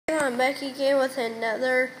back again with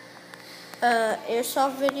another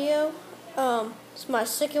airsoft video. It's my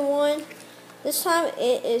second one. This time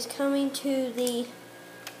it is coming to the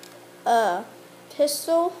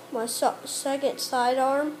pistol, my second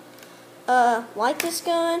sidearm. Like this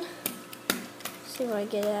gun. Let's see what I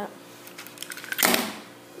get out.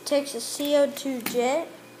 It takes a CO2 jet.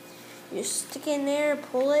 You stick in there and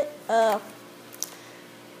pull it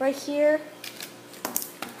right here.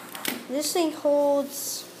 This thing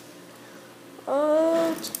holds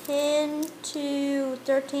 10 to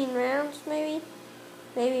 13 rounds,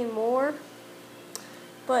 maybe more.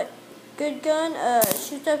 But good gun.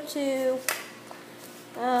 Shoots up to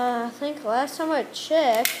I think last time I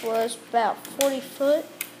checked was about 40 foot.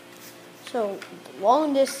 So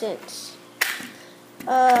long distance.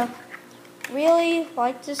 Really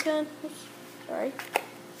like this gun. Oops, sorry.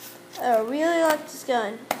 Really like this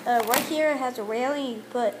gun. Right here it has a railing. You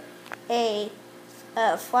put a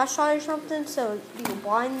flashlight or something so you can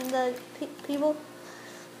blind the people.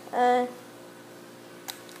 Here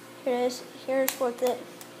it is. Here's what it.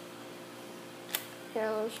 Here,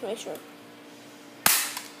 let's make sure.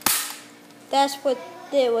 That's what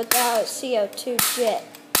did without a CO2 jet.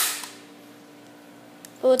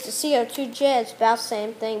 But with the CO2 jet, it's about the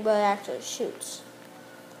same thing, but it actually shoots.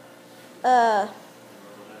 Other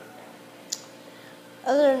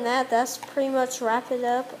than that, that's pretty much wrap it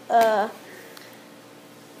up.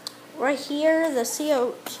 Right here, the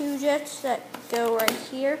CO2 jets that go right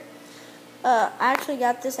here. I actually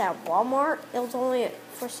got this at Walmart. It was only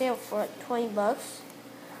for sale for like 20 bucks.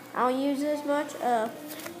 I don't use it as much.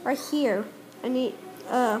 Right here, I need,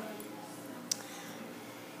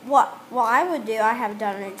 what I would do, I haven't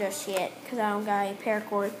done it just yet because I don't got any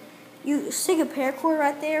paracord. You stick a paracord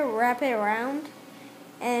right there, wrap it around,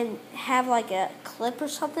 and have like a clip or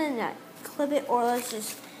something that clip it, or let's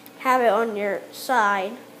just have it on your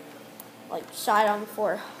side, like side on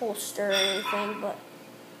for a holster or anything. But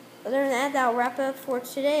other than that, that'll wrap it up for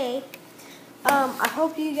today. I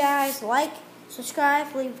hope you guys like,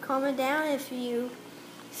 subscribe, leave a comment down if you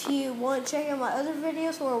want to check out my other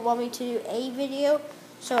videos or want me to do a video.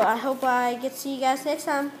 So I hope I get to see you guys next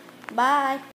time. Bye.